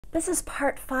This is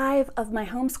part 5 of my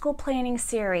homeschool planning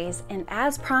series, and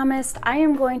as promised, I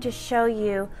am going to show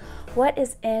you what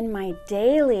is in my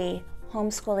daily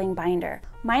homeschooling binder.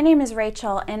 My name is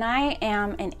Rachel, and I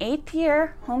am an 8th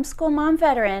year homeschool mom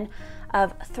veteran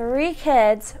of 3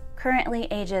 kids, currently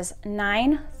ages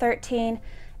 9, 13,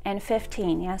 and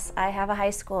 15. Yes, I have a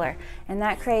high schooler, and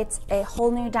that creates a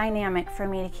whole new dynamic for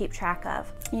me to keep track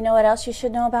of. You know what else you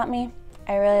should know about me?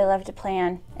 I really love to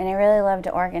plan, and I really love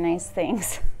to organize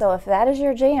things. So if that is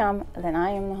your jam, then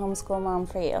I am the homeschool mom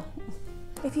for you.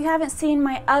 If you haven't seen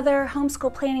my other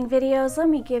homeschool planning videos, let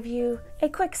me give you a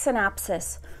quick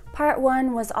synopsis. Part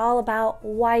 1 was all about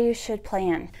why you should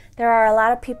plan. There are a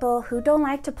lot of people who don't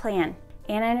like to plan,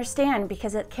 and I understand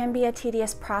because it can be a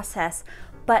tedious process,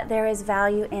 but there is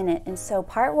value in it. And so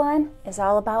part 1 is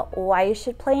all about why you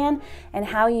should plan and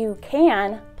how you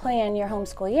can plan your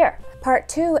homeschool year. Part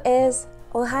 2 is,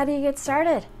 well, how do you get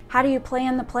started? How do you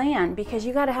plan the plan? Because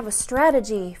you got to have a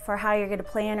strategy for how you're going to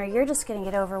plan, or you're just going to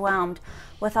get overwhelmed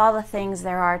with all the things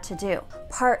there are to do.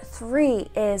 Part 3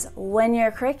 is when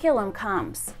your curriculum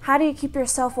comes. How do you keep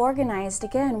yourself organized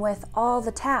again with all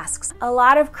the tasks? A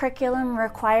lot of curriculum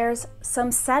requires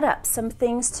some setup, some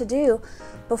things to do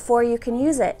before you can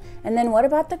use it. And then what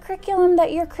about the curriculum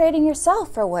that you're creating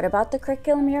yourself, or what about the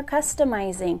curriculum you're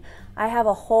customizing? I have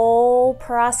a whole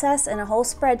process and a whole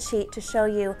spreadsheet to show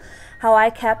you how I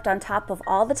kept on top of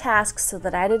all the tasks so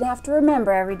that I didn't have to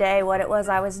remember every day what it was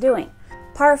I was doing.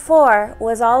 Part 4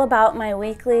 was all about my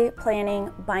weekly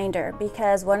planning binder,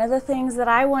 because one of the things that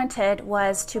I wanted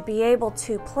was to be able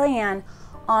to plan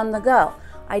on the go.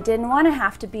 I didn't want to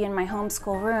have to be in my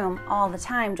homeschool room all the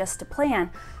time just to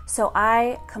plan. So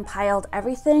I compiled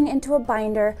everything into a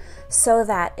binder so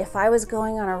that if I was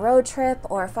going on a road trip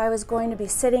or if I was going to be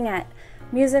sitting at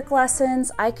music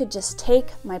lessons, I could just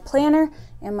take my planner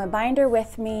and my binder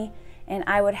with me, and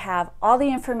I would have all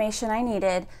the information I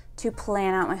needed to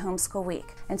plan out my homeschool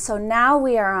week. And so now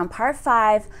we are on part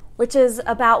 5, which is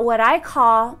about what I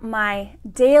call my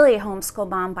daily homeschool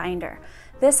mom binder.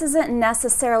 This isn't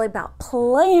necessarily about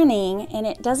planning, and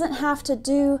it doesn't have to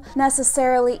do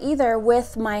necessarily either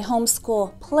with my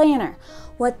homeschool planner.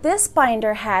 What this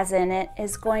binder has in it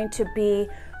is going to be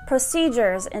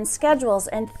procedures and schedules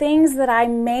and things that I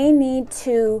may need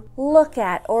to look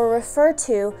at or refer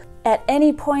to at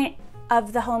any point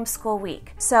of the homeschool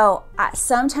week. So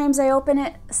sometimes I open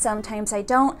it, sometimes I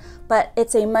don't, but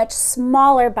it's a much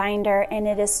smaller binder, and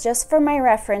it is just for my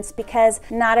reference because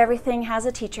not everything has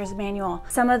a teacher's manual.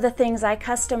 Some of the things I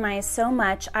customized so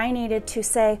much, I needed to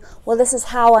say, well, this is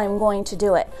how I'm going to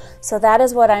do it. So that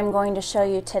is what I'm going to show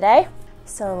you today.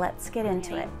 So let's get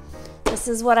into it. This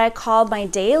is what I call my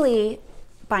daily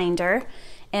binder.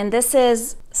 And this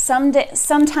is,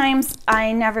 sometimes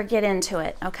I never get into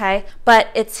it, okay? But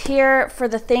it's here for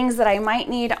the things that I might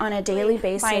need on a daily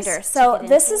basis. Binder. So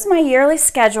this is my yearly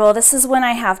schedule. This is when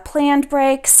I have planned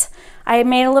breaks. I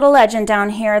made a little legend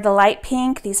down here, the light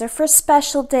pink. These are for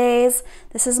special days.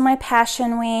 This is my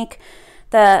passion week.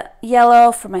 The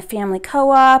yellow for my family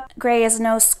co-op. Gray is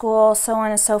no school, so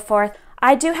on and so forth.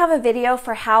 I do have a video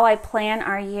for how I plan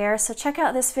our year, so check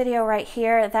out this video right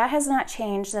here. That has not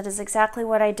changed. That is exactly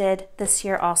what I did this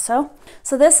year also.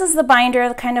 So this is the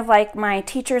binder, kind of like my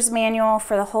teacher's manual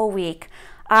for the whole week.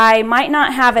 I might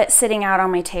not have it sitting out on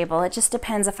my table. It just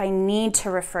depends if I need to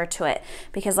refer to it,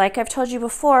 because like I've told you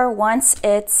before, once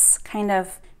it's kind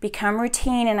of become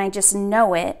routine and I just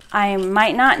know it, I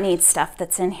might not need stuff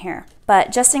that's in here.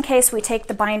 But just in case we take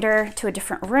the binder to a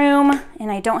different room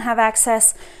and I don't have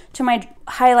access to my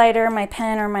highlighter, my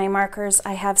pen, or my markers,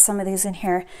 I have some of these in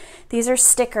here. These are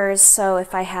stickers, so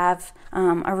if I have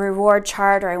a reward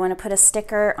chart or I want to put a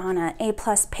sticker on an A+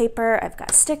 paper, I've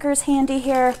got stickers handy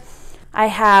here. I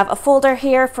have a folder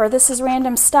here for this is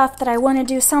random stuff that I want to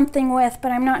do something with,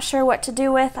 but I'm not sure what to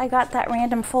do with. I got that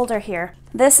random folder here.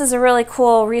 This is a really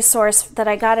cool resource that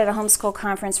I got at a homeschool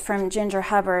conference from Ginger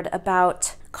Hubbard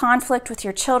about conflict with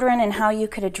your children and how you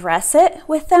could address it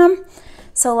with them.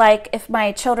 So like if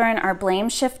my children are blame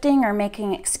shifting or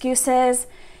making excuses,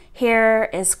 here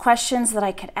is questions that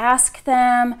I could ask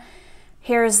them.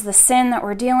 Here's the sin that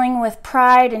we're dealing with,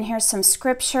 pride, and here's some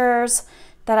scriptures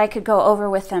that I could go over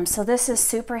with them. So this is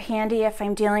super handy if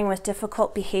I'm dealing with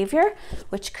difficult behavior,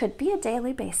 which could be a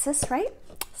daily basis, right?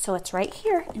 So it's right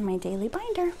here in my daily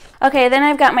binder. Okay, then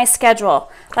I've got my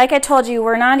schedule. Like I told you,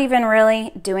 we're not even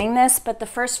really doing this, but the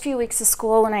first few weeks of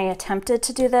school when I attempted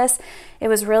to do this, it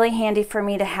was really handy for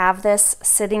me to have this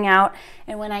sitting out.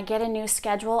 And when I get a new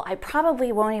schedule, I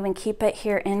probably won't even keep it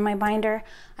here in my binder.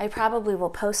 I probably will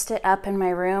post it up in my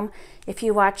room. If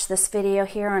you watch this video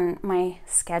here on my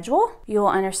schedule, you will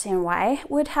understand why I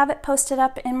would have it posted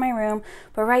up in my room.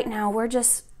 But right now,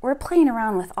 we're playing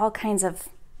around with all kinds of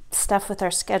stuff with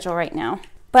our schedule right now.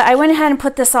 But I went ahead and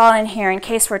put this all in here in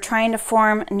case we're trying to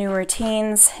form new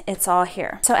routines. It's all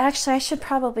here. So actually I should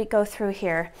probably go through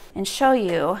here and show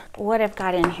you what I've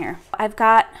got in here. I've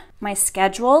got my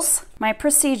schedules, my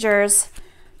procedures,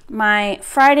 my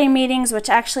Friday meetings, which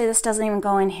actually this doesn't even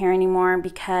go in here anymore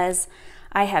because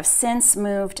I have since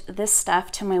moved this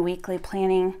stuff to my weekly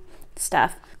planning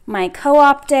stuff. My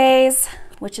co-op days,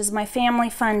 which is my family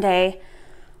fun day,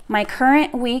 my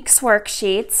current week's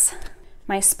worksheets,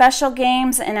 my special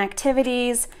games and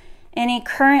activities, any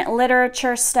current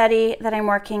literature study that I'm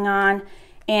working on,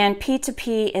 and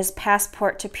P2P is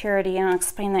Passport to Purity, and I'll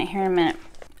explain that here in a minute.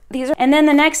 And then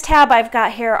the next tab I've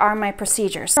got here are my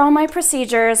procedures. All my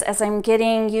procedures as I'm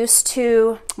getting used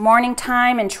to morning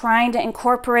time and trying to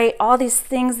incorporate all these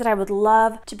things that I would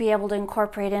love to be able to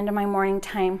incorporate into my morning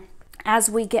time.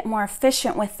 As we get more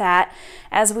efficient with that,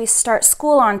 as we start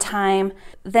school on time,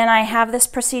 then I have this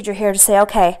procedure here to say,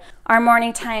 okay, our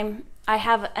morning time, I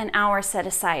have an hour set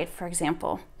aside, for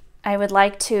example. I would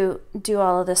like to do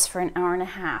all of this for an hour and a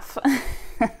half.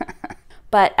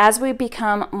 But as we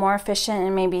become more efficient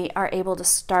and maybe are able to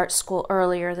start school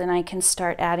earlier, then I can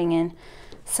start adding in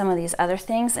some of these other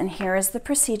things. And here is the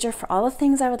procedure for all the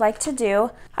things I would like to do.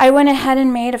 I went ahead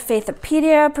and made a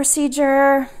Faithopedia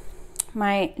procedure,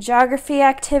 my geography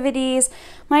activities,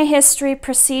 my history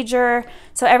procedure.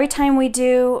 So every time we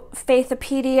do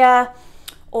Faithopedia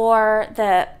or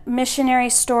the missionary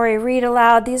story read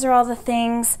aloud, these are all the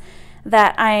things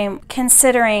that I'm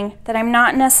considering that I'm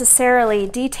not necessarily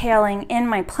detailing in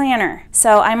my planner.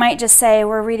 So I might just say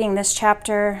we're reading this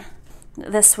chapter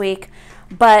this week,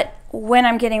 but when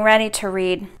I'm getting ready to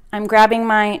read, I'm grabbing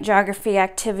my geography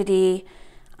activity.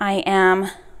 I am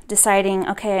deciding,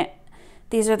 okay,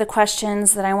 these are the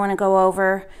questions that I want to go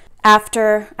over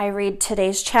after I read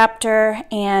today's chapter,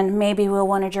 and maybe we'll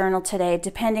want to journal today,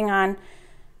 depending on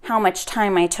how much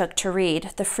time I took to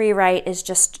read. The free write is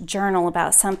just journal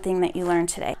about something that you learned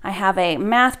today. I have a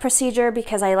math procedure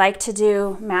because I like to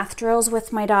do math drills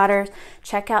with my daughter.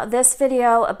 Check out this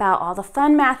video about all the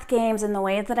fun math games and the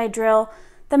way that I drill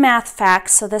the math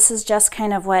facts. So this is just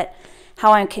kind of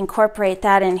how I can incorporate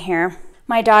that in here.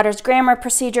 My daughter's grammar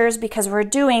procedures, because we're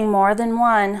doing more than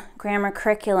one grammar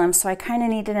curriculum, so I kind of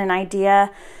needed an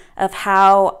idea of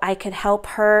how I could help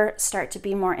her start to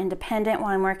be more independent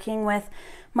while I'm working with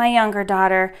my younger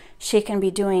daughter. She can be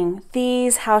doing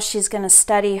these, how she's going to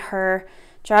study her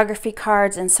geography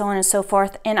cards and so on and so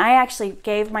forth. And I actually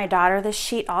gave my daughter this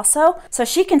sheet also, so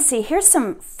she can see here's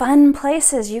some fun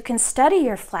places you can study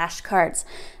your flashcards.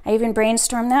 I even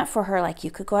brainstormed that for her, like you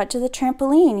could go out to the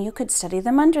trampoline, you could study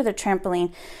them under the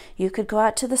trampoline, you could go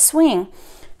out to the swing.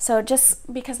 So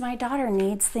just because my daughter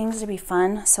needs things to be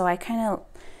fun, so I kind of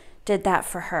did that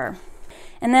for her.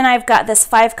 And then I've got this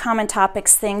 5 common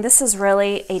topics thing. This is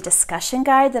really a discussion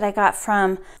guide that I got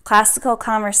from Classical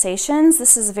Conversations.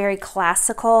 This is very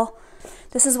classical.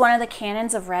 This is one of the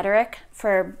canons of rhetoric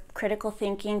for critical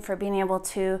thinking, for being able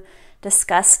to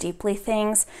discuss deeply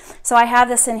things. So I have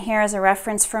this in here as a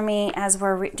reference for me as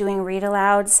we're doing read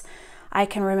alouds. I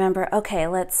can remember, okay,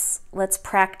 let's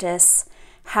practice.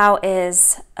 How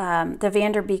is the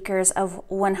Vanderbeekers of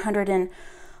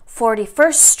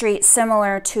 141st Street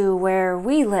similar to where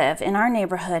we live in our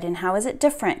neighborhood, and how is it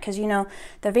different? Because you know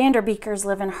the Vanderbeekers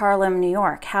live in Harlem, New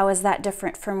York. How is that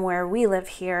different from where we live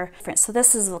here? So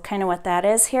this is kind of what that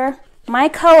is here. My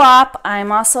co-op,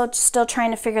 I'm also still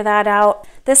trying to figure that out.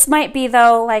 This might be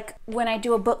though, like when I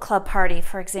do a book club party,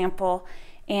 for example,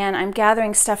 and I'm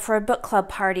gathering stuff for a book club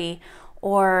party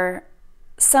or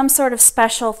some sort of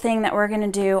special thing that we're going to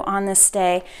do on this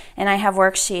day, and I have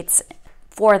worksheets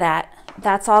for that.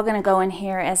 That's all going to go in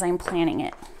here as I'm planning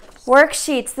it.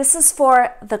 Worksheets, this is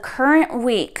for the current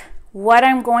week, what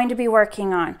I'm going to be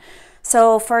working on.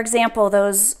 So for example,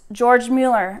 those George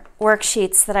Mueller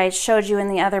worksheets that I showed you in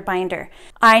the other binder,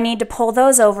 I need to pull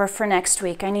those over for next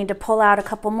week. I need to pull out a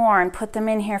couple more and put them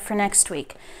in here for next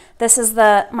week. This is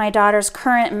my daughter's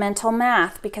current mental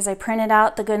math, because I printed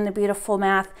out the Good and the Beautiful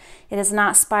math. It is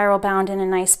not spiral bound in a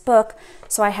nice book,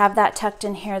 so I have that tucked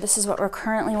in here. This is what we're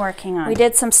currently working on. We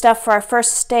did some stuff for our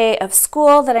first day of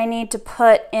school that I need to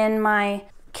put in my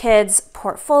kids'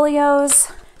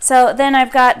 portfolios. So then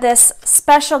I've got this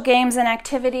special games and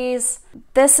activities.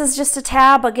 This is just a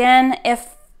tab, again,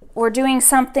 if we're doing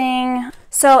something.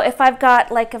 So if I've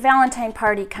got like a Valentine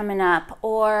party coming up,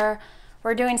 or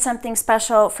we're doing something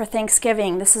special for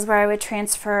Thanksgiving, this is where I would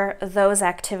transfer those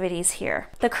activities here.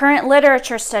 The current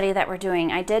literature study that we're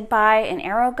doing, I did buy an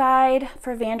Arrow guide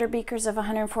for Vanderbeekers of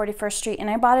 141st Street, and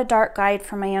I bought a dark guide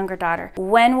for my younger daughter.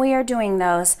 When we are doing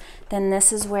those, then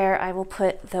this is where I will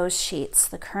put those sheets,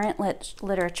 the current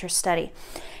literature study.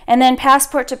 And then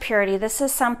Passport to Purity, this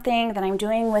is something that I'm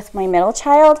doing with my middle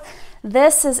child.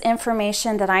 This is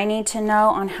information that I need to know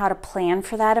on how to plan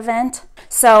for that event.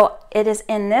 So it is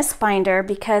in this binder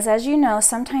because, as you know,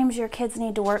 sometimes your kids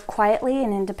need to work quietly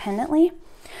and independently,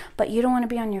 but you don't want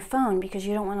to be on your phone because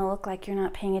you don't want to look like you're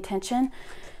not paying attention.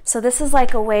 So this is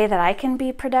like a way that I can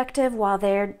be productive while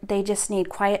they just need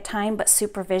quiet time but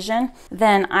supervision.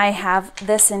 Then I have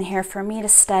this in here for me to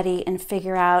study and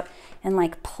figure out and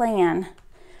like plan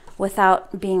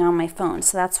without being on my phone.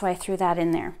 So that's why I threw that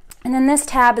in there. And then this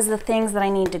tab is the things that I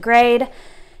need to grade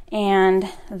and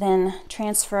then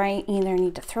transfer. I either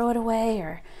need to throw it away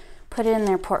or put it in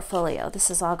their portfolio. This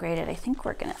is all graded. I think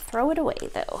we're gonna throw it away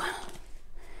though.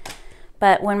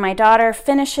 But when my daughter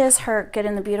finishes her Good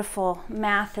and the Beautiful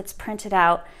math that's printed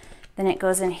out, then it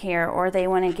goes in here, or they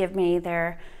wanna give me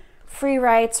their free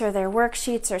writes or their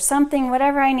worksheets or something,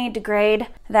 whatever I need to grade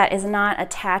that is not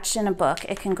attached in a book,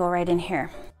 it can go right in here.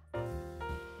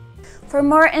 For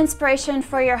more inspiration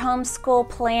for your homeschool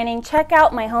planning, check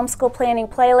out my homeschool planning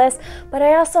playlist, but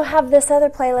I also have this other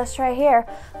playlist right here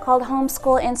called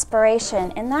Homeschool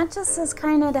Inspiration, and that just is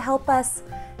kind of to help us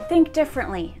think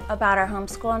differently about our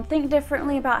homeschool and think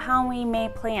differently about how we may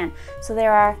plan. So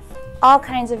there are all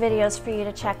kinds of videos for you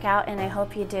to check out, and I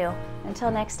hope you do. Until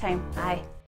next time, bye.